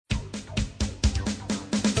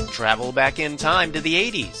travel back in time to the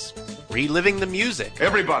 80s, reliving the music.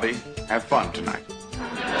 Everybody have fun tonight.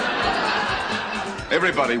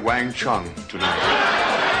 Everybody Wang Chung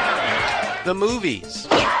tonight. The movies.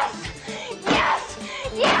 Yes! Yes!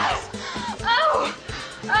 Yes! Oh!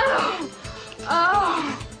 Oh!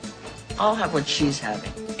 Oh! I'll have what she's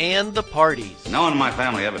having. And the parties. No one in my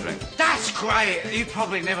family ever drinks. That's great. You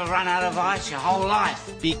probably never run out of ice your whole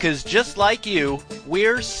life. Because just like you,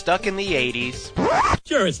 we're stuck in the 80s.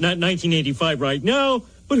 Sure, it's not 1985 right now,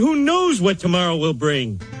 but who knows what tomorrow will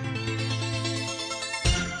bring.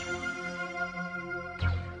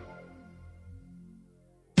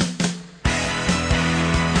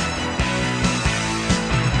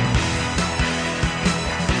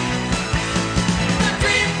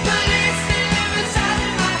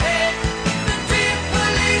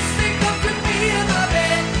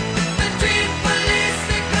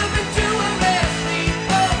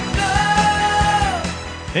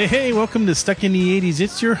 Hey, welcome to Stuck in the 80s.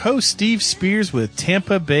 It's your host, Steve Spears with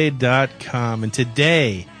TampaBay.com. And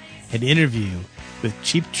today, an interview with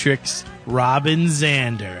Cheap Trick's Robin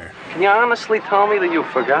Zander. Can you honestly tell me that you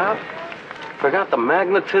forgot? Forgot the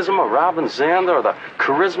magnetism of Robin Zander or the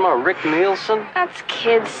charisma of Rick Nielsen? That's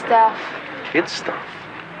kid stuff. Kid stuff.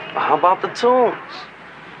 How about the tunes?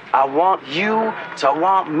 I want you to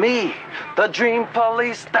want me. The Dream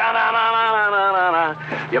Police.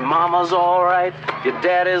 Da-na-na-na-na-na-na. Your mama's alright. Your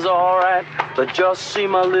daddy's alright. But just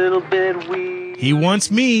seem a little bit weak. He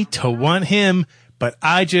wants me to want him, but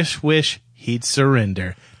I just wish he'd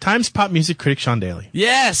surrender. Times pop music critic Sean Daly.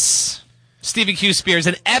 Yes. Stevie Q. Spears,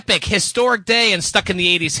 an epic, historic day in Stuck in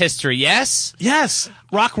the 80s history, yes? Yes.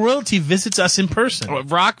 Rock Royalty visits us in person.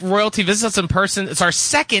 Rock Royalty visits us in person. It's our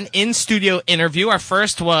second in-studio interview. Our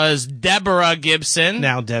first was Deborah Gibson.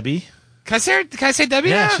 Now Debbie. Can I say Debbie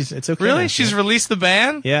Yeah, now? it's okay. Really? now. She's released the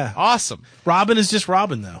band? Yeah. Awesome. Robin is just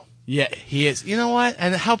Robin, though. Yeah, he is. You know what?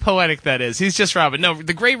 And how poetic that is. He's just Robin. No,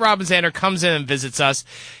 the great Robin Zander comes in and visits us.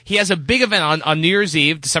 He has a big event on New Year's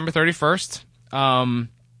Eve, December 31st.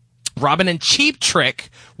 Robin and Cheap Trick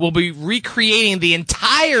will be recreating the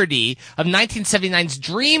entirety of 1979's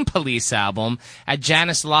Dream Police album at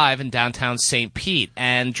Janice Live in downtown St. Pete.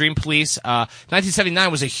 And Dream Police, 1979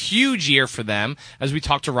 was a huge year for them, as we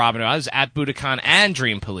talked to Robin about. I was at Budokan and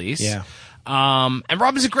Dream Police. Yeah. And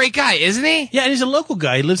Robin's a great guy, isn't he? Yeah, and he's a local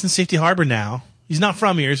guy. He lives in Safety Harbor now. He's not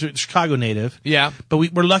from here. He's a Chicago native. Yeah. But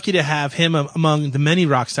we're lucky to have him among the many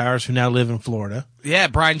rock stars who now live in Florida. Yeah,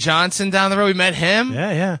 Brian Johnson down the road. We met him.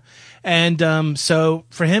 Yeah. And so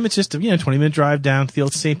for him, it's just a 20-minute drive down to the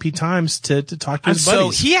old St. Pete Times to talk to his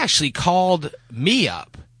buddies. So he actually called me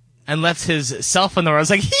up and left his cell phone number. I was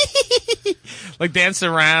like, like dancing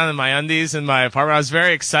around in my undies in my apartment. I was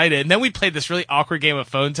very excited. And then we played this really awkward game of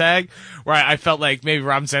phone tag where I felt like maybe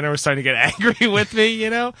Robin Zander was starting to get angry with me, you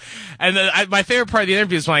know? And then my favorite part of the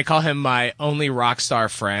interview is when I call him my only rock star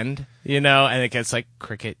friend, and it gets like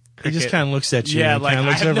cricket. He just kind of looks at you. Yeah, and like kind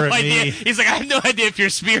of looks I have over no at idea. me. He's like, I have no idea if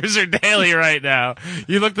you're Spears or Daly right now.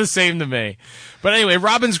 You look the same to me. But anyway,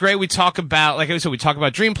 Robin's great. We talk about, like I said, we talk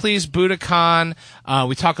about Dream Police, Budokan.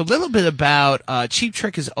 We talk a little bit about Cheap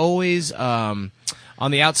Trick is always on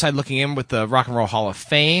the outside looking in with the Rock and Roll Hall of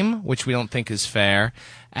Fame, which we don't think is fair.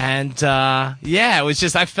 And it was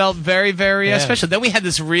just, I felt very, very special. Then we had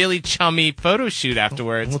this really chummy photo shoot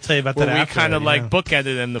afterwards. We'll tell you about that where we after, kind of like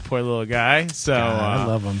bookended him, the poor little guy. So I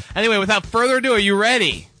love him. Anyway, without further ado, are you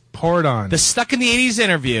ready? Pour it on. The Stuck in the 80s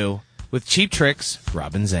interview with Cheap Trick's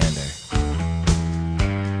Robin Zander.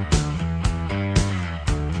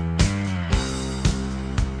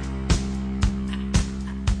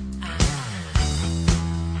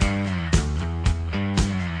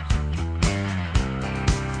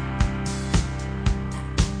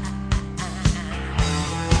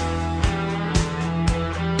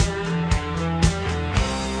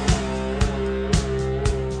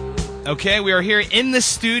 Okay, we are here in the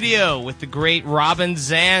studio with the great Robin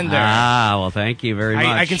Zander. Well, thank you very much.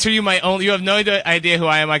 I consider you my only. You have no idea who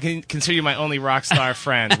I am. I can consider you my only rock star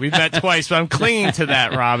friend. We've met twice, but I'm clinging to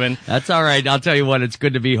that, Robin. That's all right. I'll tell you what. It's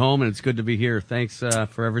good to be home, and it's good to be here. Thanks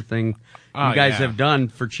for everything you guys have done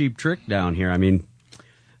for Cheap Trick down here. I mean,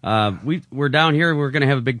 we're down here. We're going to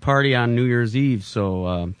have a big party on New Year's Eve,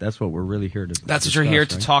 so that's what we're really here to. That's what you're here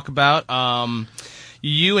to talk about.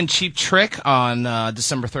 You and Cheap Trick on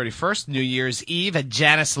December 31st, New Year's Eve at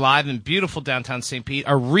Janice Live in beautiful downtown St. Pete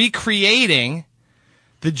are recreating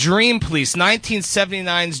the Dream Police,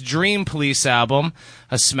 1979's Dream Police album,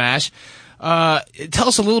 a smash. Tell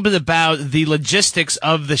us a little bit about the logistics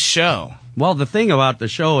of the show. Well, the thing about the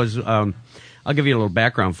show is, I'll give you a little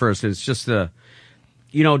background first. It's just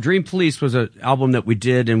Dream Police was an album that we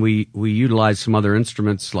did, and we utilized some other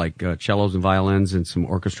instruments like cellos and violins and some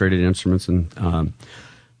orchestrated instruments, and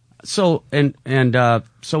so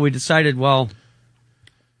we decided, well,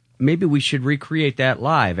 maybe we should recreate that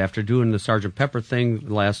live after doing the Sgt. Pepper thing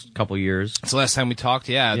the last couple of years. It's the last time we talked.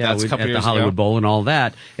 Yeah, that's a couple at years the Hollywood ago. Bowl and all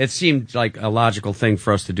that. It seemed like a logical thing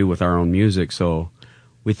for us to do with our own music, so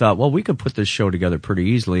we thought, well, we could put this show together pretty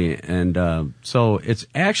easily, and so it's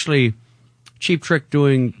actually Cheap Trick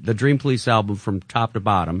doing the Dream Police album from top to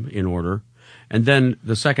bottom in order, and then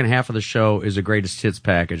the second half of the show is a greatest hits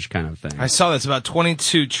package kind of thing. I saw that's about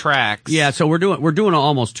 22 tracks. Yeah, so we're doing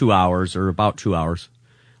almost 2 hours or about 2 hours.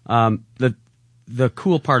 The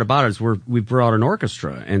cool part about it is we brought an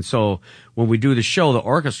orchestra, and so when we do the show, the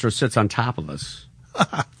orchestra sits on top of us.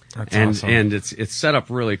 That's awesome. And it's set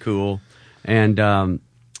up really cool, and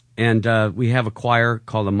we have a choir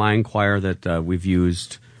called the Mind Choir that we've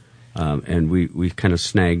used, and we kind of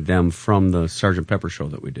snagged them from the Sgt. Pepper show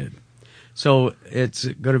that we did. So it's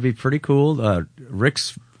going to be pretty cool.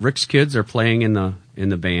 Rick's kids are playing in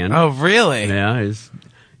the band. Oh, really? Yeah,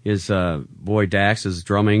 his boy Dax is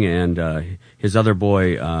drumming, and his other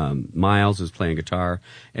boy Miles is playing guitar,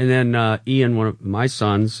 and then Ian, one of my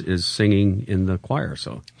sons, is singing in the choir.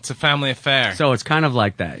 So it's a family affair. So it's kind of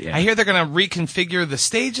like that. Yeah, I hear they're going to reconfigure the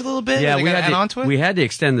stage a little bit. Yeah, we had to add onto it. We had to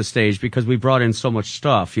extend the stage because we brought in so much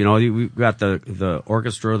stuff. We got the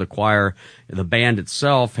orchestra, the choir, the band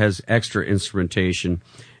itself has extra instrumentation,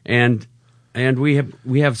 and we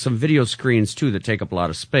have some video screens too that take up a lot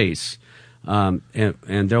of space. And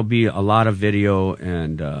there'll be a lot of video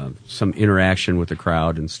and some interaction with the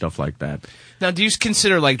crowd and stuff like that. Now, do you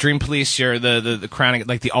consider like Dream Police the crowning,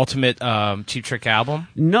 like the ultimate Cheap Trick album?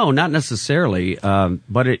 No, not necessarily.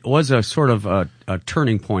 But it was a sort of a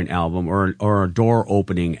turning point album or a door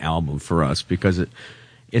opening album for us because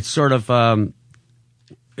it's sort of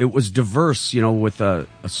it was diverse, with a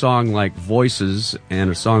song like Voices and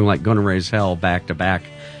a song like Gonna Raise Hell back to back.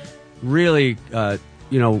 Really.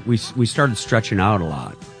 We started stretching out a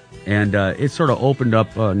lot, and it sort of opened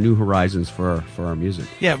up new horizons for our music.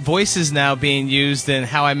 Yeah, Voices now being used in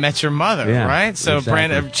How I Met Your Mother, right? So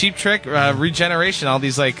exactly. Cheap Trick, Regeneration, all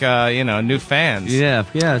these new fans. Yeah,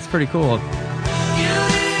 it's pretty cool.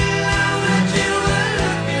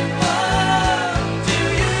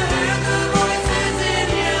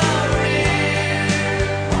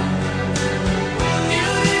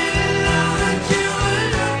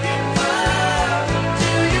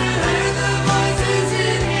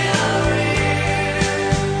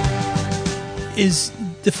 Is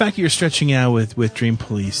the fact that you're stretching out with Dream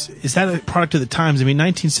Police, is that a product of the times? I mean,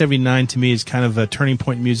 1979 to me is kind of a turning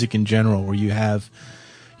point in music in general, where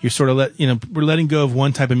you're sort of we're letting go of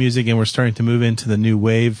one type of music and we're starting to move into the new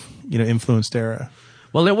wave, influenced era.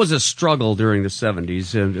 Well, it was a struggle during the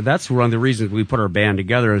 70s, and that's one of the reasons we put our band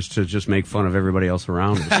together is to just make fun of everybody else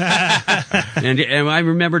around us. and I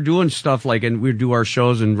remember doing stuff like, and we'd do our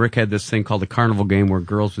shows, and Rick had this thing called the Carnival Game where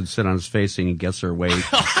girls would sit on his face and he'd guess their weight.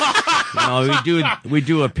 We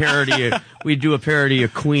do a parody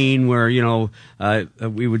of Queen where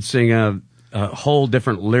we would sing a whole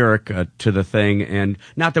different lyric to the thing, and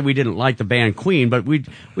not that we didn't like the band Queen, but we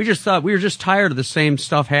just thought we were just tired of the same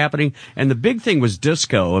stuff happening. And the big thing was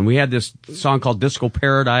disco, and we had this song called Disco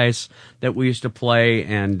Paradise that we used to play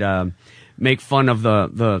and make fun of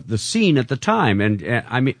the scene at the time.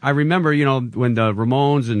 And I remember when the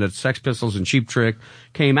Ramones and the Sex Pistols and Cheap Trick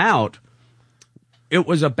came out. It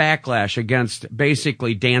was a backlash against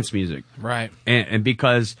basically dance music. Right. And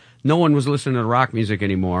because no one was listening to rock music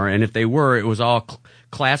anymore. And if they were, it was all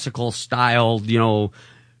classical styled,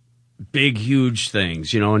 big, huge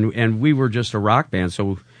things, and we were just a rock band.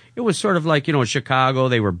 So it was sort of like, in Chicago,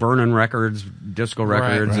 they were burning records, disco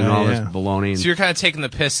records, and all this baloney. So you're kind of taking the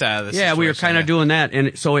piss out of this. Yeah, we were kind of doing that.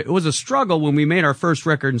 And so it was a struggle when we made our first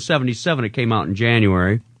record in 77. It came out in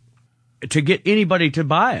January to get anybody to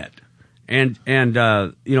buy it. And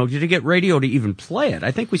to get radio to even play it.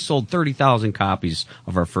 I think we sold 30,000 copies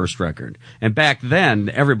of our first record. And back then,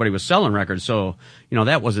 everybody was selling records, so,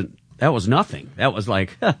 that was nothing. That was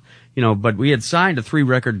like, but we had signed a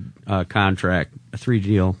 3-record contract, a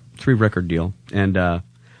 3-record deal. And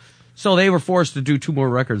so they were forced to do 2 more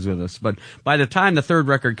records with us. But by the time the 3rd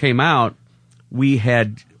record came out, we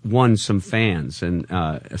had won some fans, and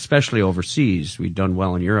especially overseas. We'd done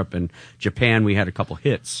well in Europe and Japan. We had a couple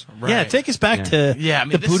hits. Right. Yeah, take us back to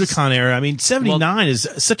the Budokan era. I mean, 79 is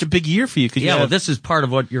such a big year for you. This is part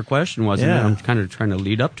of what your question was, and I'm kind of trying to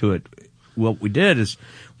lead up to it. What we did is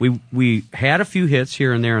we had a few hits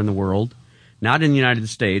here and there in the world, not in the United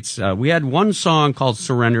States. We had one song called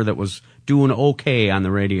Surrender that was doing okay on the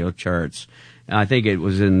radio charts. I think it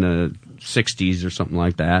was in the 60s or something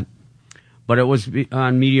like that. But it was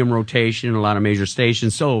on medium rotation, a lot of major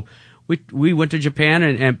stations. So we went to Japan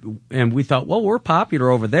and we thought, well, we're popular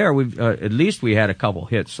over there. We've at least we had a couple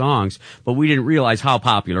hit songs, but we didn't realize how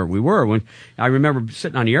popular we were. When I remember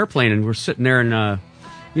sitting on the airplane and we're sitting there and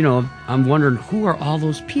you know, I'm wondering who are all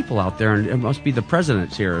those people out there, and it must be the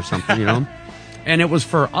presidents here or something, you know. And it was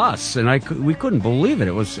for us, and we couldn't believe it.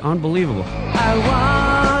 It was unbelievable. I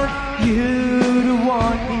want you to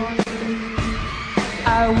want me.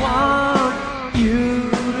 I want you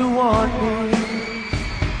to want me.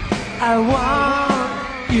 I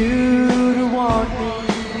want you to want me.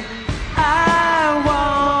 I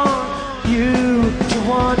want you to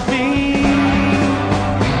want me.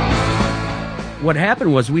 What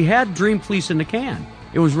happened was we had Dream Police in the can.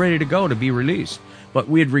 It was ready to go to be released. But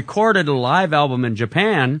we had recorded a live album in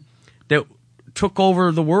Japan that took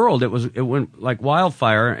over the world. It went like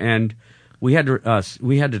wildfire, and we had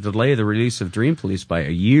to delay the release of Dream Police by a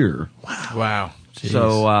year. Wow. Jeez.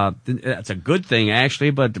 So that's a good thing,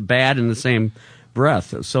 actually, but bad in the same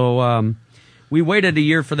breath. So we waited a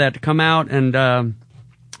year for that to come out, and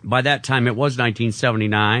by that time it was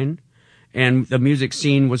 1979, and the music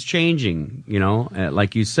scene was changing, you know,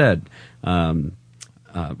 like you said.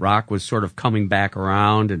 Rock was sort of coming back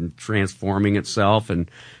around and transforming itself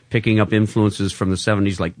and picking up influences from the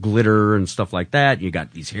 70s like glitter and stuff like that. You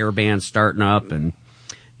got these hair bands starting up, and,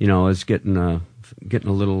 you know, it's getting a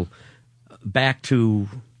little back to,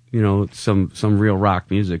 you know, some real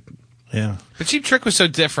rock music. Yeah. But Cheap Trick was so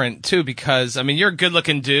different too, because I mean, you're a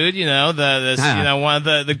good-looking dude, you know, one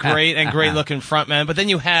of the great and great-looking frontmen. But then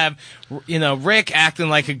you have, you know, Rick acting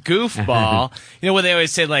like a goofball. You know what they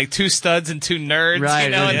always say, like 2 studs and 2 nerds. Right. You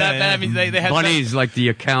know, and I mean, they have Bunny's like the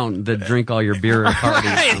accountant that drink all your beer at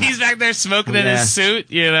parties. Right. He's back there smoking in his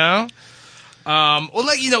suit. You know. Well,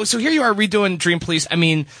 like, you know, so here you are redoing Dream Police. I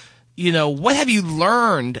mean, you know, what have you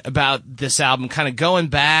learned about this album, kind of going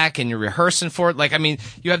back and you're rehearsing for it? Like, I mean,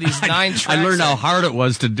 you have these 9 tracks. I learned how hard it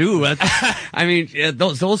was to do it. I mean,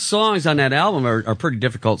 those songs on that album are pretty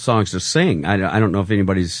difficult songs to sing. I don't know if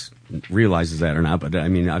anybody's realizes that or not, but I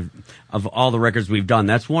mean, of all the records we've done,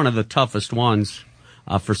 that's one of the toughest ones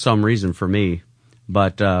for some reason for me.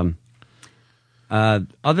 But other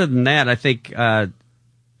than that, I think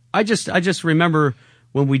I just remember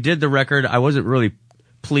when we did the record, I wasn't really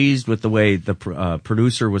pleased with the way the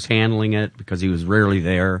producer was handling it because he was rarely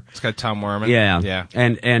there. It's got Tom Werman. Yeah.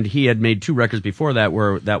 And he had made 2 records before that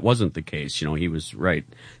where that wasn't the case. You know, he was right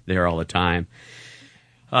there all the time.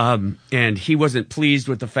 And he wasn't pleased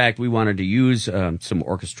with the fact we wanted to use some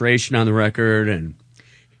orchestration on the record, and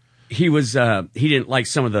he didn't like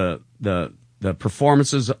some of the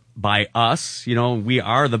performances by us. You know, we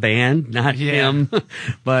are the band, not him.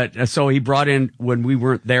 But so he brought in, when we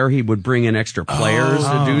weren't there, he would bring in extra players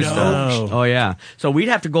to do stuff. Oh yeah. So we'd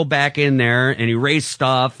have to go back in there and erase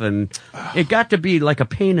stuff, and it got to be like a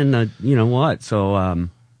pain in the, you know what. So,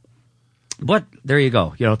 but there you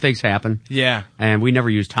go. You know, things happen. Yeah. And we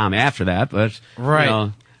never used Tom after that, but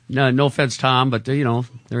right. You know, no offense, Tom, but you know,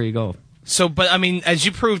 there you go. So, but I mean, as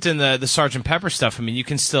you proved in the Sgt. Pepper stuff, I mean, you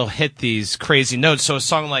can still hit these crazy notes. So a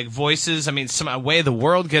song like Voices, I mean, some Way the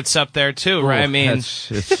World gets up there too, right? I mean,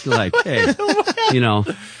 it's like, hey, you know.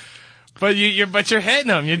 But you're hitting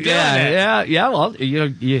them. You're doing it. Yeah. Well,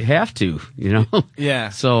 you have to, you know. Yeah.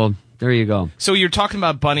 So there you go. So you were talking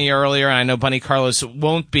about Bunny earlier, and I know Bunny Carlos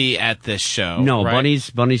won't be at this show. No,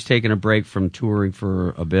 right? Bunny's taking a break from touring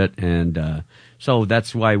for a bit, and so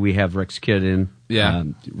that's why we have Rick's kid in. Yeah.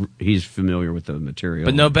 He's familiar with the material.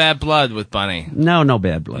 But no bad blood with Bunny. No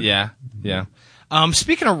bad blood. Yeah.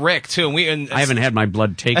 Speaking of Rick too, and I haven't had my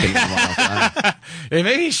blood taken in a while.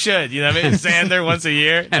 Maybe he should. You know, maybe Xander once a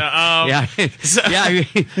year. Yeah.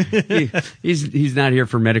 He's not here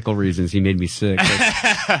for medical reasons. He made me sick.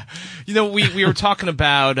 You know, we were talking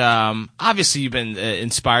about. Obviously, you've been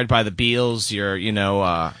inspired by the Beatles. You're, you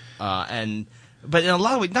know, but in a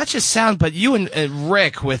lot of ways, not just sound, but you and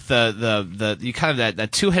Rick with the you kind of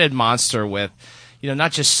that 2-headed monster with, you know,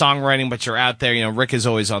 not just songwriting, but you're out there. You know, Rick is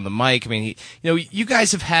always on the mic. I mean, you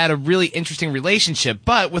guys have had a really interesting relationship,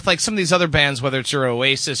 but with like some of these other bands, whether it's your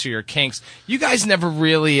Oasis or your Kinks, you guys never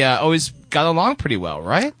really always got along pretty well,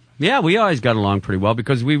 right? Yeah, we always got along pretty well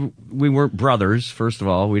because we weren't brothers. First of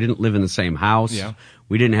all, we didn't live in the same house. Yeah.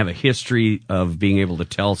 We didn't have a history of being able to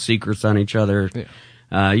tell secrets on each other.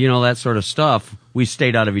 Yeah. You know, that sort of stuff. We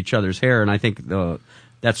stayed out of each other's hair, and I think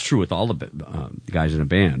that's true with all the guys in a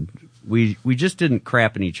band. We just didn't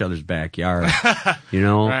crap in each other's backyard, you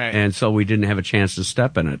know, right. And so we didn't have a chance to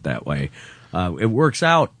step in it that way. It works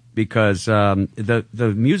out because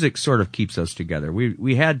the music sort of keeps us together.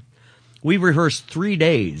 We had we rehearsed 3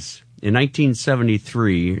 days in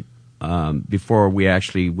 1973 before we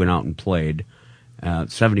actually went out and played,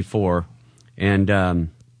 74. And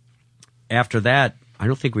after that, I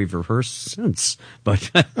don't think we've rehearsed since. But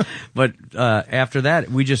after that,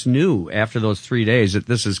 we just knew after those 3 days that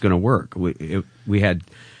this is going to work. We had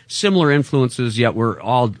similar influences, yet we're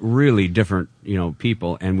all really different,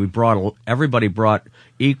 people. And everybody brought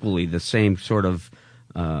equally the same sort of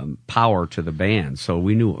power to the band, so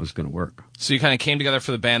we knew it was going to work. So you kind of came together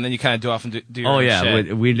for the band, then you kind of do off and do your own shit.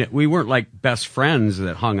 Oh yeah, we weren't like best friends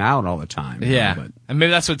that hung out all the time. Yeah, but and maybe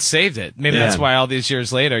that's what saved it. Maybe that's why all these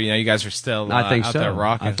years later, you guys are still I think out so. there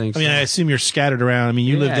rocking. I think. I mean, I assume you're scattered around. I mean,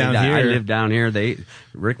 you live down here. I live down here.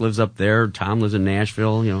 Rick lives up there. Tom lives in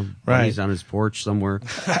Nashville. Right. He's on his porch somewhere.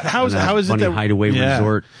 How is it that hideaway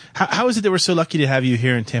resort? How is it that we're so lucky to have you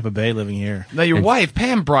here in Tampa Bay, living here? Now, your wife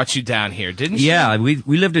Pam brought you down here, didn't she? Yeah,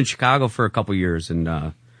 we lived in Chicago for a couple years,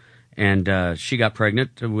 and she got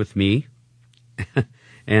pregnant with me,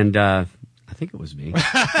 and I think it was me.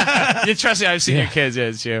 You trust me? I've seen your kids. Yeah,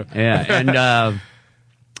 it's you. Yeah,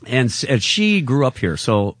 and she grew up here,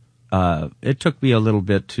 so it took me a little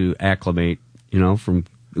bit to acclimate, from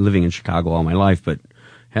living in Chicago all my life. But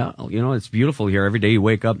hell, it's beautiful here. Every day you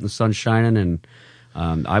wake up and the sun's shining, and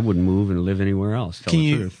I wouldn't move and live anywhere else. Can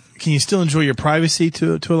you still enjoy your privacy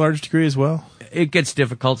to a large degree as well? It gets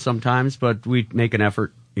difficult sometimes, but we make an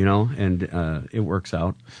effort, and it works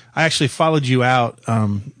out. I actually followed you out.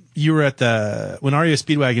 You were when REO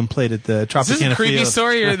Speedwagon played at the Tropicana Field. Is this a creepy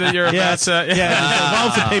story that you're about to... Yeah,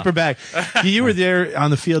 it's a paper bag. You were there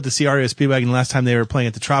on the field to see REO Speedwagon the last time they were playing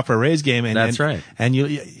at the Trop or Rays game. That's right. And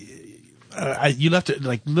you left it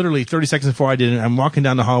like literally 30 seconds before I did, and I'm walking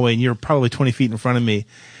down the hallway, and you're probably 20 feet in front of me.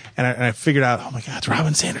 And I figured out, oh my God, it's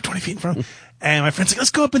Robin Zander 20 feet in front of me. And my friend's like,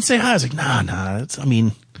 let's go up and say hi. I was like, nah,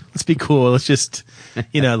 let's be cool. Let's just,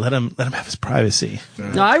 let him have his privacy.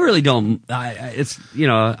 No, I really don't.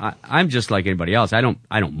 I'm just like anybody else. I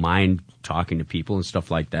don't mind talking to people and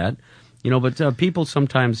stuff like that. But people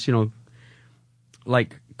sometimes,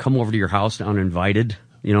 like come over to your house uninvited,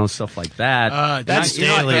 stuff like that. That's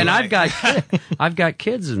daily. And I've got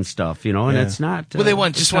kids and stuff, and it's not. Well, they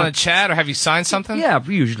want to chat or have you sign something? Yeah,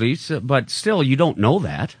 usually, but still, you don't know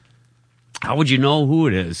that. How would you know who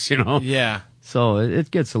it is? Yeah. So it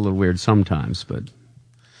gets a little weird sometimes, but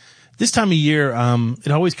this time of year,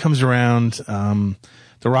 it always comes around. The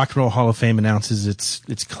Rock and Roll Hall of Fame announces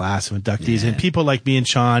its class of inductees, and people like me and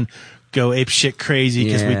Sean go ape shit crazy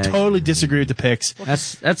because we totally disagree with the picks.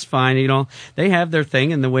 That's fine. They have their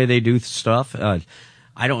thing and the way they do stuff.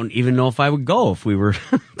 I don't even know if I would go if we were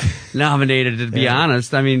nominated. To be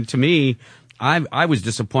honest, I mean, to me, I was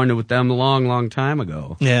disappointed with them a long, long time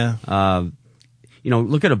ago. Yeah.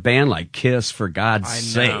 Look at a band like Kiss, for God's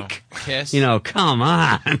sake. Kiss. Come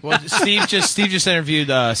on. Well, Steve just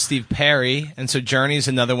interviewed Steve Perry, and so Journey's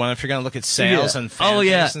another one. If you're going to look at sales and fan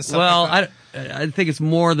base and stuff like that. I think it's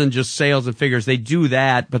more than just sales and figures. They do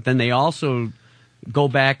that, but then they also go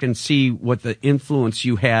back and see what the influence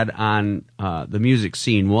you had on the music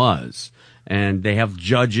scene was. And they have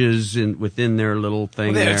judges within their little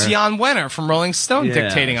thing there. It's Jan Wenner from Rolling Stone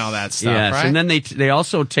dictating all that stuff, right? And then they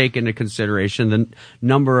also take into consideration the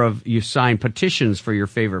number of you sign petitions for your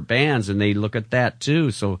favorite bands, and they look at that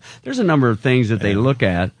too. So there's a number of things that they look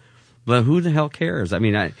at, but who the hell cares? I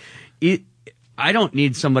mean, I don't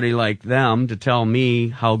need somebody like them to tell me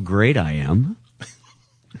how great I am.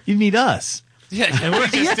 You need us. Yeah, and we'll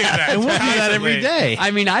just do that. And we'll do that every day.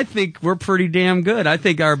 I mean, I think we're pretty damn good. I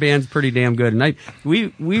think our band's pretty damn good, and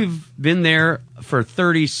we've been there for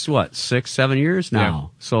 6-7 years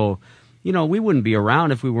now. Yeah. So, we wouldn't be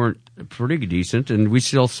around if we weren't pretty decent, and we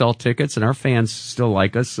still sell tickets, and our fans still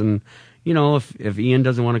like us. And if Ian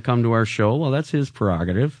doesn't want to come to our show, well, that's his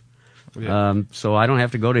prerogative. Yeah. So I don't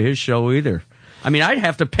have to go to his show either. I mean, I'd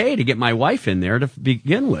have to pay to get my wife in there to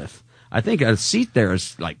begin with. I think a seat there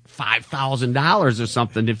is like $5,000 or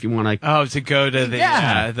something if you want to. Oh, to go to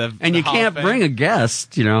the and you can't bring a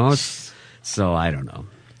guest, So I don't know.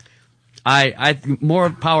 I more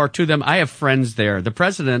power to them. I have friends there. The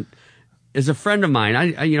president is a friend of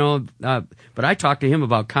mine. But I talk to him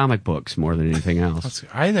about comic books more than anything else.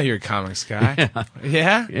 I know you're a comics guy.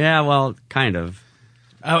 Yeah. Yeah. Well, kind of.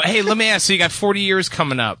 Oh, hey, let me ask. So you got 40 years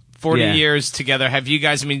coming up. 40 years together. Have you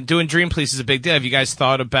guys, doing Dream Police is a big deal. Have you guys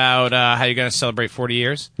thought about how you're going to celebrate 40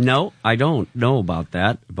 years? No, I don't know about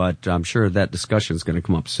that, but I'm sure that discussion is going to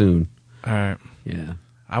come up soon. All right. Yeah.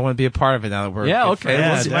 I want to be a part of it now that we're Yeah, good okay.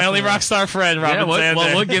 friends. Yeah, my only definitely. rock star friend, Robin Zander.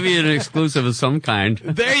 Well, we'll give you an exclusive of some kind.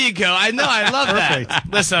 There you go. I know. I love that.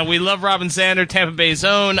 Listen, we love Robin Zander, Tampa Bay's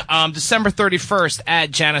own. December 31st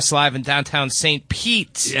at Janice Live in downtown St.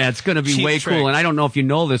 Pete. Yeah, it's going to be Cheap way Trick. cool. And I don't know if you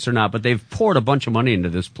know this or not, but they've poured a bunch of money into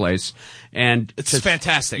this place. And It's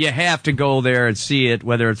fantastic. You have to go there and see it,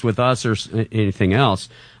 whether it's with us or anything else.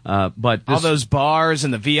 But All those bars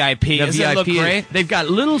and the VIP. the Doesn't it look great? They've got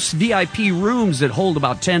little VIP rooms that hold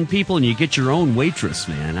about 10 people, and you get your own waitress,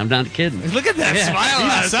 man. I'm not kidding. Look at that Yeah. smile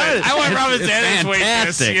on his face. I want Robin It's Zander's waitress.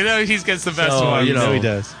 fantastic. You know, he gets the best So, one. you know, he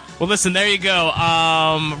does. Well, listen, there you go.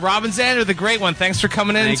 Robin Zander, the great one. Thanks for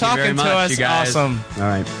coming in and Thank you very talking to much, us. you guys. Awesome. All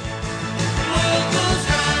right.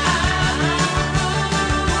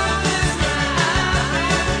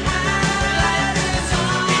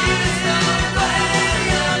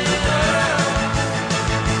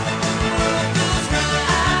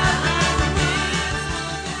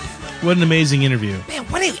 What an amazing interview. Man,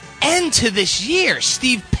 what an end to this year.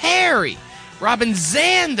 Steve Perry, Robin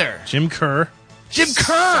Zander, Jim Kerr, Jim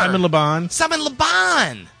Kerr, Simon LeBon. Simon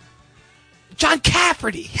LeBon, John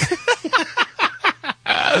Cafferty.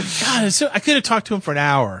 God, I could have talked to him for an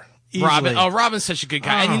hour. Easily. Robin's such a good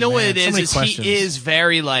guy. And Oh, you know what man, it so is? many Is questions. he is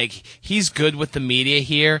very, he's good with the media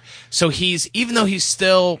here. So even though he's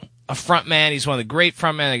still a front man, he's one of the great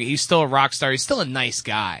front men, he's still a rock star, he's still a nice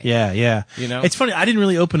guy. Yeah, yeah. You know? It's funny. I didn't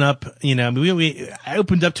really open up. I mean, I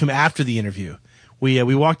opened up to him after the interview. We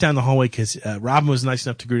walked down the hallway because Robin was nice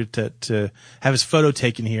enough to agree to have his photo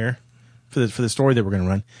taken here for the story that we're going to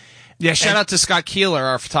run. Yeah, shout out to Scott Keeler,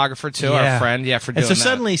 our photographer too, our friend. Yeah, for doing And so that.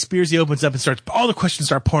 suddenly Spearsy opens up and all the questions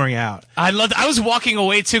start pouring out. I was walking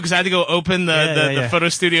away too because I had to go open the Yeah. photo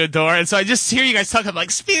studio door, and so I just hear you guys talking. I'm like,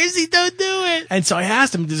 Spearsy, don't do it. And so I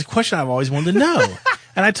asked him, there's a question I've always wanted to know.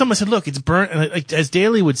 And I told him, I said, look, it's burnt, and like, as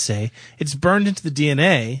Daly would say, it's burned into the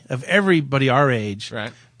DNA of everybody our age.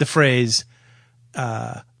 Right. The phrase,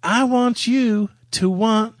 I want you to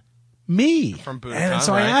want me. From Budokan, and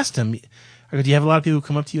so I right. asked him, I go, do you have a lot of people who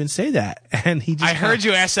come up to you and say that? And he just I heard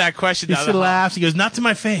you ask that question. He down sort the of hall. laughs. He goes, not to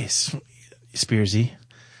my face, Spearsy.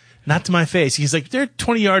 Not to my face. He's like, they're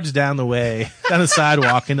 20 yards down the way, down the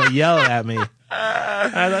sidewalk, and they'll yell at me. I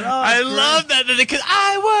thought, I love that because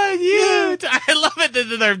I want you. I love it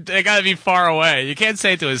that they got to be far away. You can't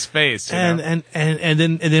say it to his face. You know? And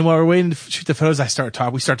then while we're waiting to shoot the photos, we start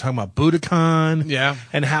talking about Budokan. Yeah.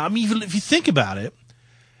 And how, I mean, if you think about it,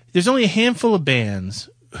 there's only a handful of bands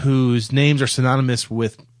whose names are synonymous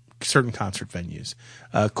with certain concert venues.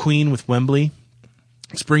 Queen with Wembley,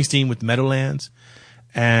 Springsteen with Meadowlands,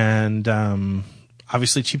 and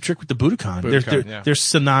obviously Cheap Trick with the Budokan. They're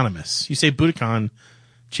synonymous. You say Budokan,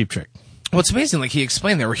 Cheap Trick. Well, it's amazing. Like he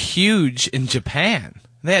explained, they were huge in Japan.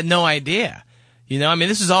 They had no idea. You know, I mean,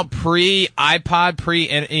 this is all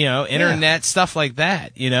pre-iPod, internet, stuff like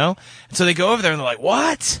that, you know? And so they go over there and they're like,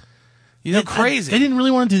 what? You know, crazy. They didn't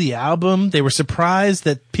really want to do the album. They were surprised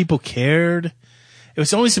that people cared. It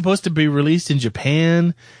was only supposed to be released in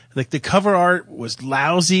Japan. Like the cover art was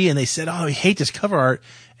lousy, and they said, "Oh, we hate this cover art."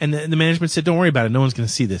 And the management said, "Don't worry about it. No one's going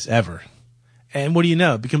to see this ever." And what do you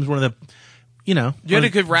know? It becomes one of the, You had a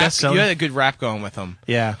good rap. best-selling. You had a good rap going with them.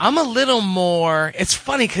 Yeah. I'm a little more. It's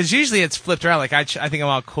funny because usually it's flipped around. Like I think I'm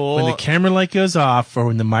all cool. When the camera light goes off or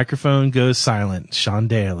when the microphone goes silent, Sean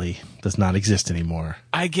Daly does not exist anymore.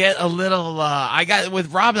 I get a little. I got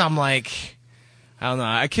with Robin. I'm like, I don't know.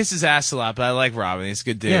 I kiss his ass a lot, but I like Robin. He's a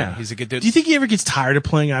good dude. Yeah. He's a good dude. Do you think he ever gets tired of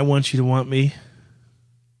playing "I Want You to Want Me"?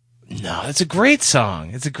 No, it's a great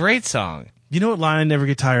song. It's a great song. You know what line I never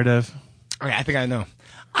get tired of? Okay, I think I know.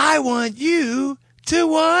 I want you to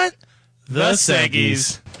want the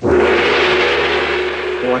Seggies.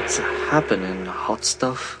 What's happening, hot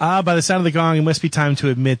stuff? By the sound of the gong, it must be time to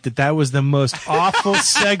admit that was the most awful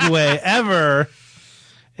segue ever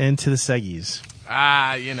into the Seggies.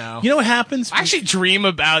 You know. You know what happens? I actually dream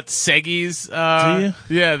about Seggies. Do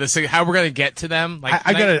you? Yeah, how we're gonna get to them. Like,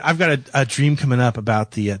 I've got a dream coming up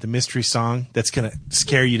about the mystery song that's gonna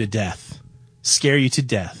scare you to death. Scare you to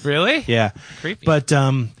death. Really? Yeah. Creepy. But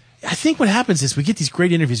I think what happens is we get these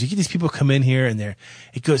great interviews. We get these people come in here and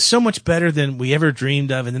it goes so much better than we ever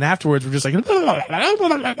dreamed of. And then afterwards we're just like,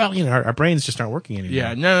 our brains just aren't working anymore.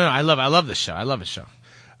 Yeah, no. I love this show. I love this show.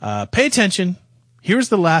 Pay attention. Here's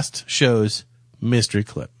the last show's mystery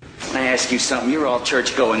clip. Can I ask you something? You're all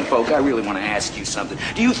church-going folk. I really want to ask you something.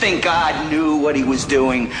 Do you think God knew what he was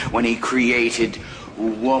doing when he created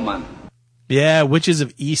woman? Yeah, Witches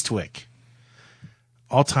of Eastwick.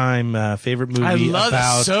 All-time favorite movie I love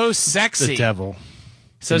about it. So sexy. the devil.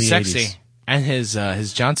 So in the sexy. 80s. And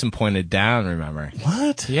his Johnson pointed down, remember?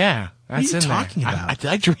 What? Yeah. That's what are you in talking there. about? Did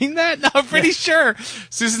I dream that? No, I'm pretty sure.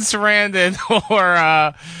 Susan Sarandon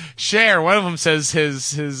or Cher, one of them says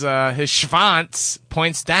his schwanz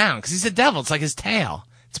points down because he's a devil. It's like his tail.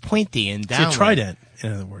 It's pointy and down. It's a trident,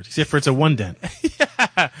 in other words, except for it's a one dent.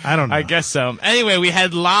 Yeah. I don't know. I guess so. Anyway, we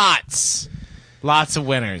had lots of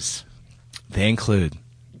winners. They include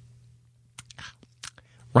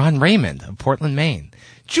Ron Raymond of Portland, Maine,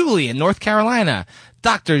 Julie in North Carolina,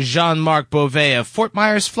 Dr. Jean-Marc Beauvais of Fort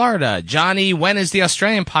Myers, Florida. Johnny, when is the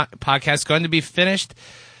Australian podcast going to be finished?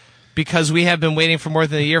 Because we have been waiting for more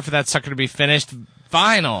than a year for that sucker to be finished.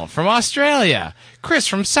 Vinyl from Australia. Chris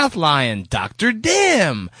from South Lyon. Dr.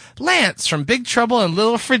 Dim. Lance from Big Trouble in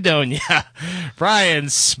Little Fredonia. Brian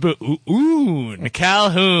Spoon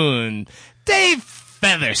Calhoun. Dave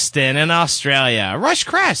Featherston in Australia. Rush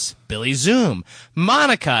Cress. Billy Zoom.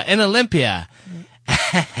 Monica in Olympia.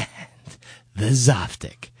 And the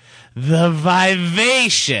Zoftic. The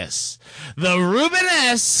Vivacious. The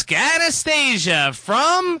Rubenesque Anastasia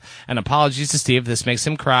from, and apologies to Steve, this makes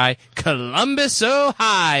him cry, Columbus,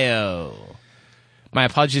 Ohio. My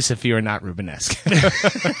apologies if you are not Rubenesque.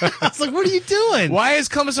 I was like, what are you doing? Why is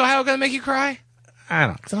Columbus, Ohio going to make you cry? I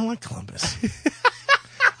don't know. 'Cause I don't like Columbus.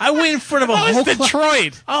 I went in front of a whole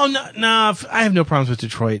Detroit. Oh, no, I have no problems with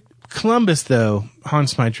Detroit. Columbus, though,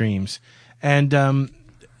 haunts my dreams. And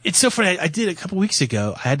it's so funny. I did a couple weeks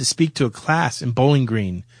ago. I had to speak to a class in Bowling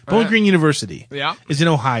Green. Bowling Green University is in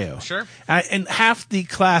Ohio. Sure. And half the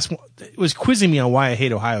class was quizzing me on why I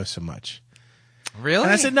hate Ohio so much. Really?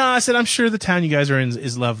 And I said, no, I'm sure the town you guys are in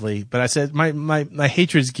is lovely. But I said, my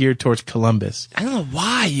hatred is geared towards Columbus. I don't know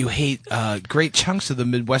why you hate great chunks of the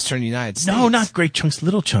Midwestern United States. No, not great chunks,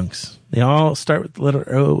 little chunks. They all start with the letter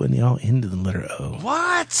O and they all end in the letter O.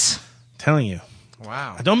 What? I'm telling you.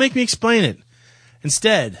 Wow. Don't make me explain it.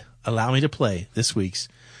 Instead, allow me to play this week's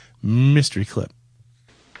mystery clip.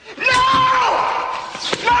 No! No,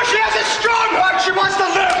 she has a strong heart. She wants to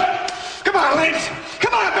live. Come on, Lynch.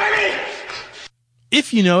 Come on, baby.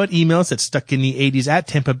 If you know it, email us at stuckinthe80s at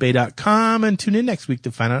tampabay.com and tune in next week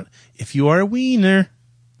to find out if you are a wiener.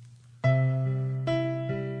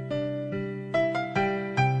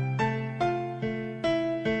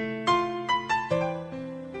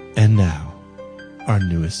 And now, our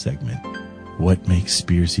newest segment, What Makes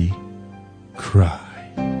Spearsy Cry?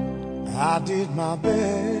 I did my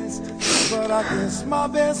best, but I guess my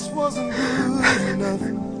best wasn't good enough.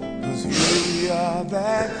 'Cause here we are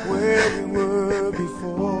back where we were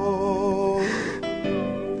before.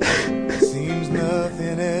 Seems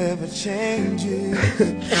nothing ever changes.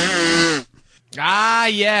 Ah,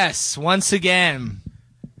 yes. Once again,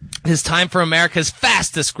 it is time for America's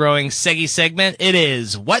fastest growing Seggy segment. It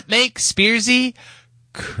is What Makes Spearsy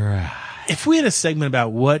Cry. If we had a segment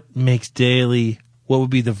about what makes Daly, what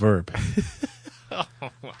would be the verb?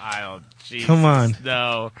 Jesus, Come on.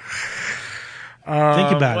 No.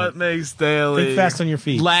 Think about what it. makes Daly? Think fast on your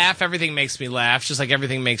feet. Laugh. Everything makes me laugh, just like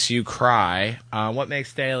everything makes you cry. What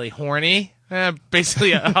makes Daly horny?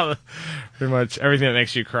 Basically, pretty much everything that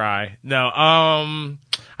makes you cry. No, I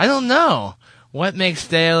don't know. What makes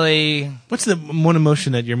Daly? What's the one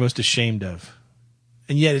emotion that you're most ashamed of?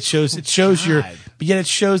 And yet it shows but yet it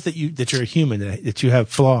shows that you're a human, that you have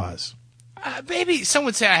flaws. Maybe some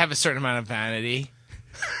would say I have a certain amount of vanity.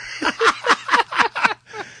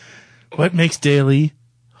 What makes Daly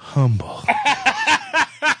humble?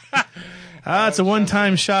 It's a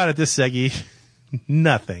one-time shot at this, Seggy.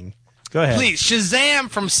 Nothing. Go ahead. Please, Shazam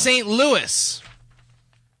from St. Louis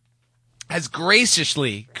has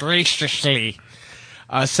graciously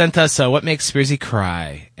sent us a What Makes Spearsy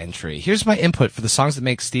Cry entry. Here's my input for the songs that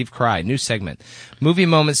make Steve cry. New segment. Movie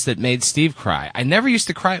moments that made Steve cry. I never used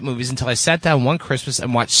to cry at movies until I sat down one Christmas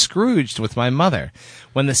and watched Scrooged with my mother.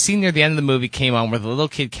 When the scene near the end of the movie came on where the little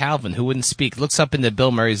kid Calvin, who wouldn't speak, looks up into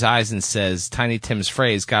Bill Murray's eyes and says, Tiny Tim's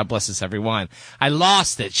phrase, God bless us everyone. I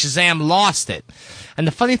lost it. Shazam lost it. And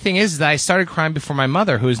the funny thing is that I started crying before my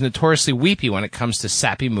mother, who is notoriously weepy when it comes to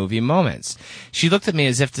sappy movie moments. She looked at me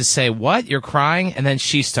as if to say, what? You're crying? And then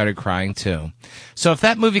she started crying too. So if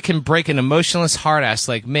that movie can break an emotionless hard ass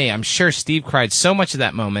like me, I'm sure Steve cried so much at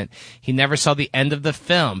that moment, he never saw the end of the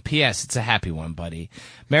film. P.S. It's a happy one, buddy.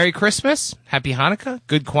 Merry Christmas, Happy Hanukkah,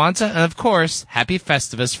 Good Kwanzaa, and of course, Happy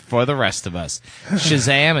Festivus for the rest of us.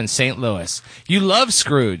 Shazam in St. Louis. You love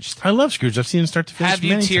Scrooged. I love Scrooge. I've seen him start to finish. Have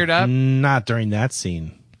you teared up? Not during that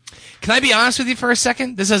scene. Can I be honest with you for a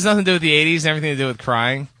second? This has nothing to do with the 80s and everything to do with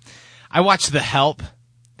crying. I watched The Help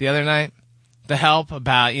the other night. The Help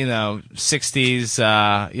about, 60s,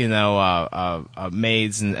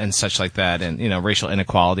 maids and such like that, and, racial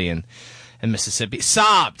inequality in Mississippi.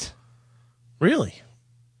 Sobbed. Really?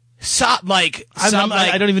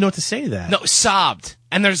 I don't even know what to say to that. No, sobbed.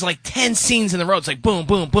 And there's like 10 scenes in the row. It's like boom,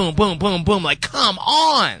 boom, boom, boom, boom, boom. Like, come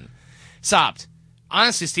on. Sobbed.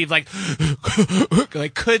 Honestly, Steve, like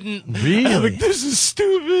couldn't. Really? Like, this is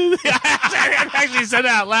stupid. I actually said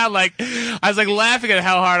that out loud. Like, I was like laughing at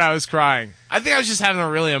how hard I was crying. I think I was just having a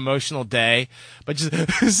really emotional day, but just,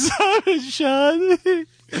 sorry, Sean.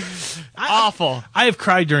 Awful. I have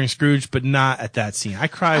cried during Scrooge, but not at that scene. I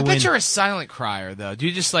cry I when. bet you're a silent crier, though. Do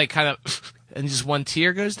you just like kind of, and just one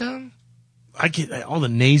tear goes down? I get all the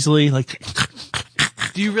nasally, like.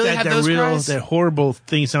 Do you really have those cries? That horrible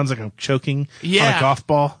thing sounds like I'm choking on a golf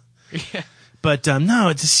ball. Yeah. But no,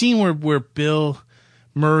 it's a scene where Bill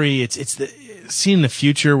Murray. It's the scene in the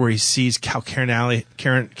future where he sees how Karen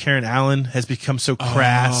Allen has become so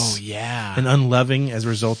crass, and unloving as a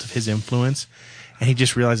result of his influence, and he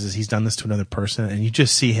just realizes he's done this to another person, and you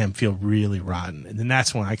just see him feel really rotten, and then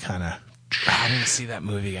that's when I kind of. I didn't see that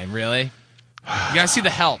movie again. Really? You gotta see The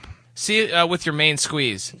Help. See it with your main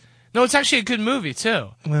squeeze. No, it's actually a good movie,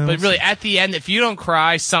 too. Well, but really, at the end, if you don't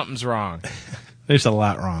cry, something's wrong. There's a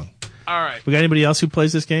lot wrong. All right. We got anybody else who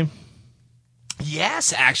plays this game?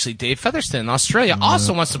 Yes, actually. Dave Featherston in Australia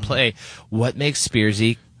also wants to play What Makes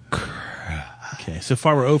Spearsy Cry. Okay, so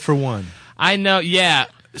far we're 0 for 1. I know, yeah.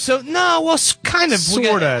 So, no, well, kind of.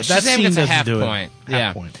 Sort of. That scene gets a doesn't half do point. it.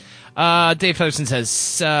 Half point. Dave Featherston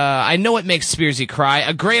says, I know what makes Spearsy Cry.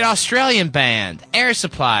 A great Australian band, Air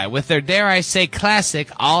Supply, with their, dare I say, classic,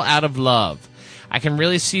 All Out of Love. I can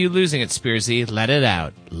really see you losing it, Spearsy. Let it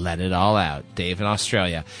out. Let it all out. Dave in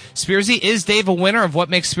Australia. Spearsy, is Dave a winner of What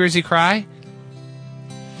Makes Spearsy Cry?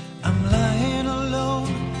 I'm lying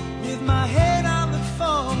alone with my head on the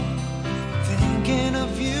phone, thinking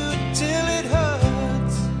of you till it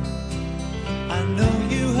hurts. I know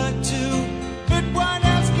you hurt too, but what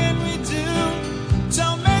else can we do?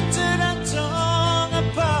 Tormented and torn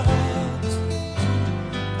apart.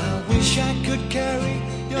 I wish I could carry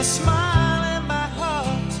your smile in my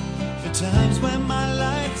heart for times when my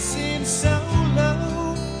life seems so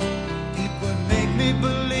low. It would make me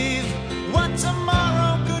believe what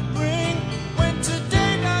tomorrow could bring when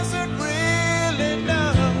today doesn't really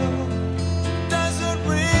know. Doesn't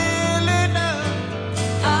really know.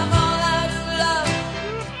 I'm all out of love.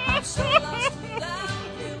 I'm so lost without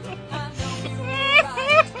you. I know you were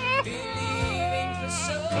right, believing for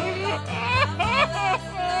so long. I'm all out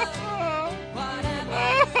of love. Whatever.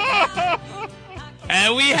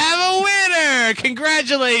 And we have a winner!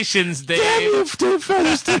 Congratulations, Dave. Dave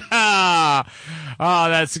Featherston. Oh,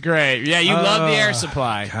 that's great. Yeah, you love the Air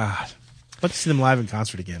Supply. God. Let's see them live in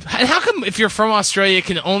concert again. And how come if you're from Australia, you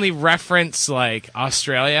can only reference, like,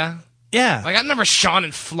 Australia? Yeah. Like, I've never Sean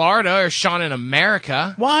in Florida or Sean in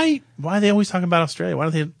America. Why are they always talking about Australia? Why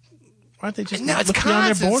don't they just look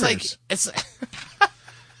beyond their borders? It's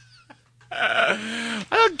I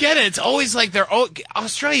don't get it. It's always like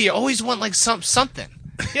Australia. You always want like something.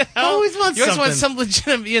 You know? Always want you always want something.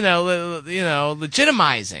 some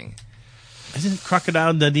legitimizing. Isn't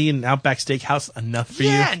Crocodile Dundee and Outback Steakhouse enough for you?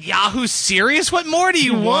 Yeah, and Yahoo Serious. What more do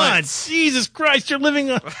you want? Jesus Christ, you're living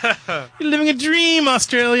a dream,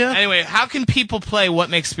 Australia. Anyway, how can people play What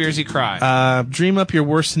Makes Spearsy Cry? Dream up your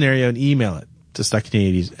worst scenario and email it to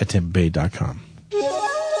stuckinthe80s@tampabay.com.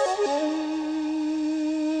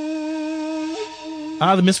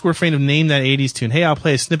 The Mystic were faint of Name That 80s Tune. Hey, I'll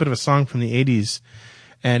play a snippet of a song from the 80s,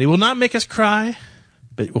 and it will not make us cry,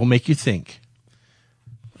 but it will make you think.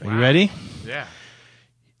 Are you ready? Yeah.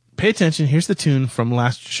 Pay attention. Here's the tune from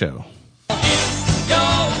last show.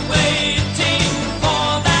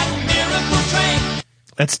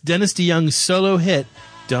 That's Dennis DeYoung's solo hit,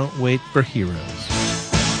 Don't Wait for Heroes.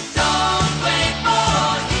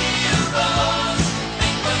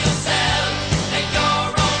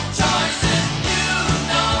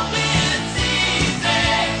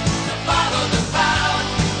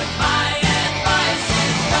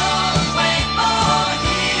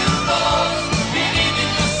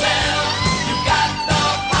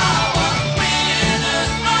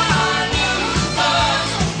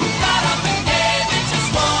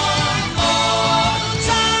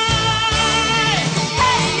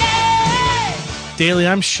 Daily,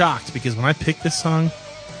 I'm shocked because when I picked this song,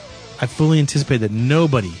 I fully anticipated that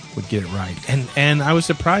nobody would get it right. And I was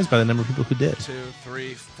surprised by the number of people who did. 2,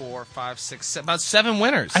 3, 4, 5, 6, 7, about 7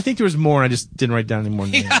 winners. I think there was more, and I just didn't write down any more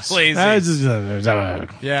names. Yeah, lazy.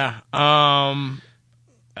 Yeah.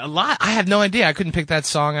 A lot. I have no idea. I couldn't pick that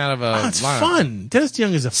song out of a it's lineup. Fun. Dennis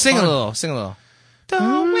DeYoung is Sing a little.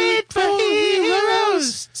 Don't wait for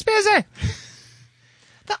heroes. Spearsy.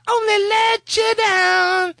 They'll only let you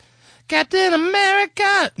down. Captain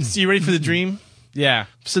America. So you ready for the dream? Yeah.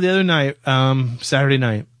 So the other night, Saturday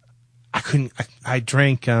night, I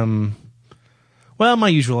drank, my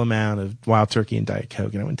usual amount of Wild Turkey and Diet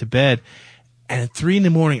Coke, and I went to bed. And at 3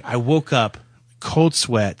 a.m, I woke up, cold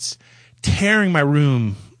sweats, tearing my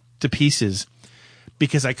room to pieces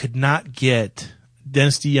because I could not get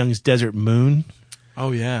Dennis DeYoung's Desert Moon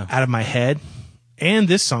out of my head. And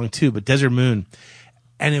this song too, but Desert Moon.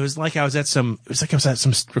 And it was like I was at some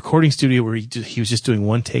recording studio where he was just doing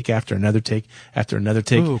one take after another take after another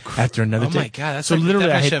take after another take. Oh my God, that's so like literally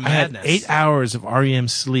the I definition had of madness. 8 hours of REM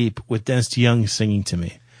sleep with Dennis DeYoung singing to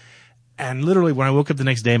me. And literally when I woke up the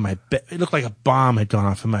next day, it looked like a bomb had gone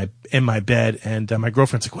off in my bed. And my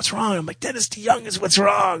girlfriend's like, "What's wrong?" I'm like, "Dennis DeYoung is what's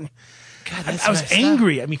wrong." God, I was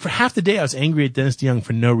angry. I mean, for half the day, I was angry at Dennis DeYoung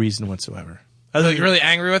for no reason whatsoever. Oh, you're really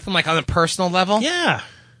angry with him, like on a personal level? Yeah.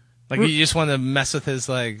 Like you just want to mess with his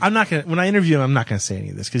like. I'm not gonna. When I interview him, I'm not gonna say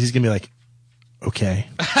any of this because he's gonna be like, "Okay."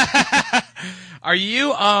 Are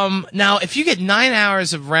you now? If you get 9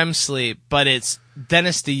 hours of REM sleep, but it's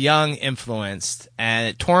Dennis DeYoung influenced and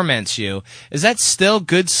it torments you, is that still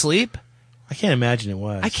good sleep? I can't imagine it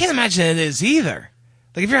was. I can't imagine it is either.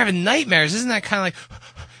 Like if you're having nightmares, isn't that kind of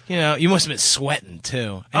like, you must have been sweating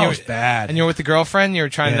too. And it was bad. And you're with the girlfriend. You were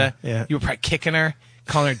trying to. Yeah. You were probably kicking her,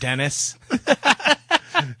 calling her Dennis.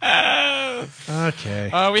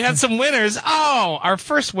 Okay. We had some winners. Oh, our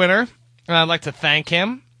first winner, and I'd like to thank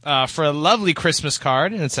him for a lovely Christmas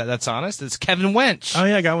card, and that's honest. It's Kevin Wench. Oh,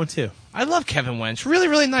 yeah, I got one too. I love Kevin Wench. Really,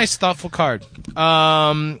 really nice, thoughtful card.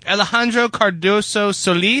 Alejandro Cardoso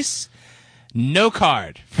Solis, no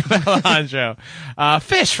card from Alejandro.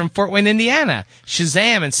 Fish from Fort Wayne, Indiana.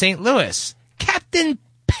 Shazam in St. Louis. Captain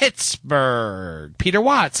Pittsburgh. Peter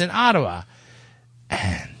Watts in Ottawa.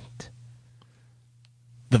 And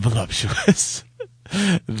the voluptuous,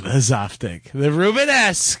 the Zoftic, the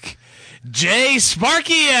Rubenesque, J.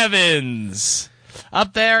 Sparky Evans,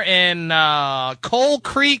 up there in Coal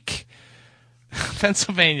Creek,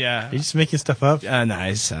 Pennsylvania. Are you just making stuff up?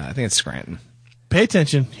 Nice. I think it's Scranton. Pay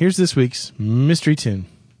attention. Here's this week's mystery tune.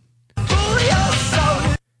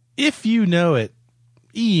 If you know it,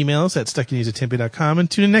 email us at stuckinews@tempe.com and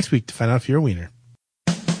tune in next week to find out if you're a wiener.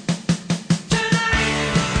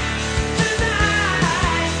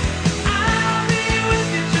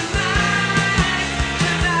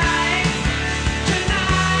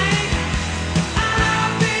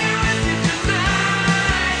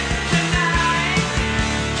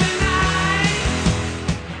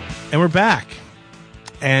 And we're back.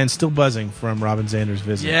 And still buzzing from Robin Zander's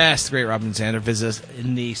visit. Yes, the great Robin Zander visits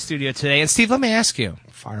in the studio today. And Steve, let me ask you.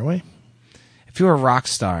 Fire away. If you were a rock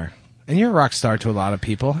star, and you're a rock star to a lot of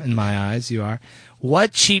people, in my eyes, you are,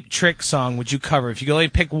 what Cheap Trick song would you cover? If you could only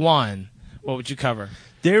pick one, what would you cover?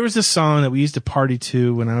 There was a song that we used to party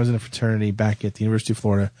to when I was in a fraternity back at the University of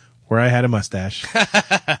Florida, where I had a mustache.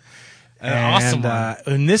 Awesome.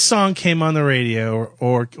 When this song came on the radio,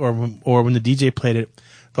 or when the DJ played it,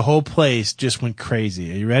 the whole place just went crazy.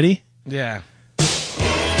 Are you ready? Yeah.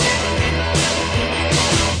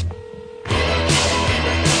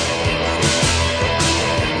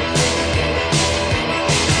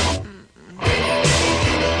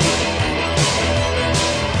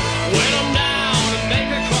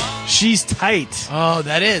 She's Tight. Oh,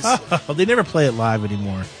 that is. Oh, they never play it live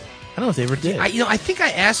anymore. I don't know if they ever did. I think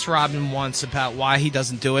I asked Robin once about why he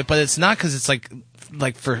doesn't do it, but it's not because it's like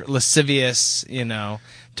for lascivious,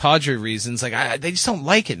 tawdry reasons. Like they just don't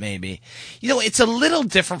like it. Maybe it's a little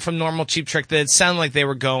different from normal Cheap Trick. That it sounded like they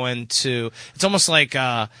were going to. It's almost like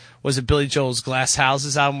was it Billy Joel's Glass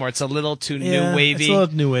Houses album, where it's a little too new wavy. It's a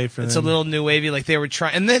little new wave for them. It's a little new wavy. Like they were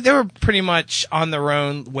trying, and they were pretty much on their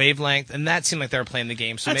own wavelength, and that seemed like they were playing the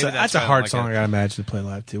game. So that's a hard song. I gotta imagine to play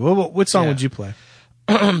live too. What song would you play?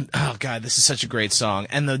 Oh God, this is such a great song,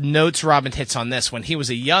 and the notes Robin hits on this when he was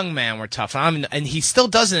a young man were tough, and he still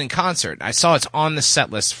does it in concert. I saw it's on the set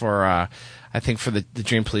list for I think for the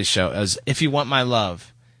Dream Police show as "If You Want My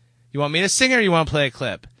Love." You want me to sing it, or you want to play a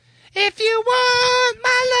clip? If you want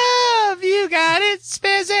my love, you got it,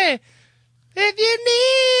 Spizzy. If you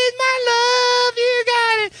need my love, you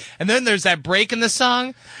got it. And then there's that break in the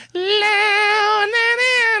song.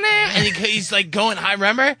 And he's like going high,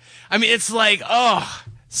 remember? I mean, it's like, oh,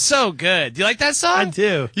 so good. Do you like that song? I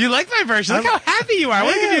do. You like my version. Look how happy you are. I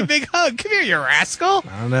want to give you a big hug. Come here, you rascal.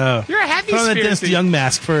 I don't know. You're a happy Put on that spirit. Dennis DeYoung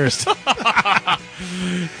mask first.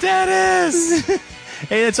 Dennis!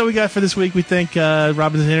 Hey, that's all we got for this week. We thank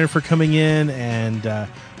Robin Zander for coming in, and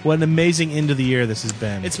what an amazing end of the year this has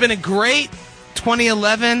been. It's been a great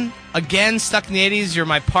 2011. Again, Stuck in the 80s. You're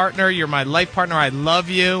my partner. You're my life partner. I love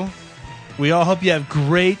you. We all hope you have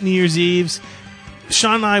great New Year's Eves.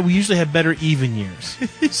 Sean and I, we usually have better even years.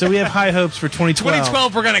 So we have high hopes for 2012.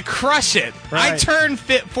 2012, we're going to crush it. Right. I turn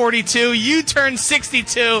 42, you turn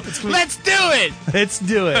 62. Let's do it. Let's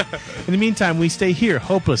do it. In the meantime, we stay here,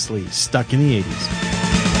 hopelessly stuck in the 80s.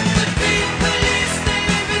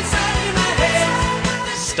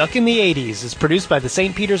 Stuck in the 80s is produced by the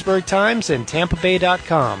St. Petersburg Times and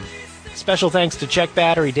TampaBay.com. Special thanks to Check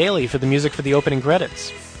Battery Daily for the music for the opening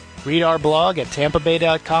credits. Read our blog at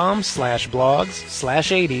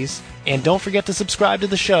tampabay.com/blogs/80s, and don't forget to subscribe to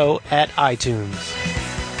the show at iTunes.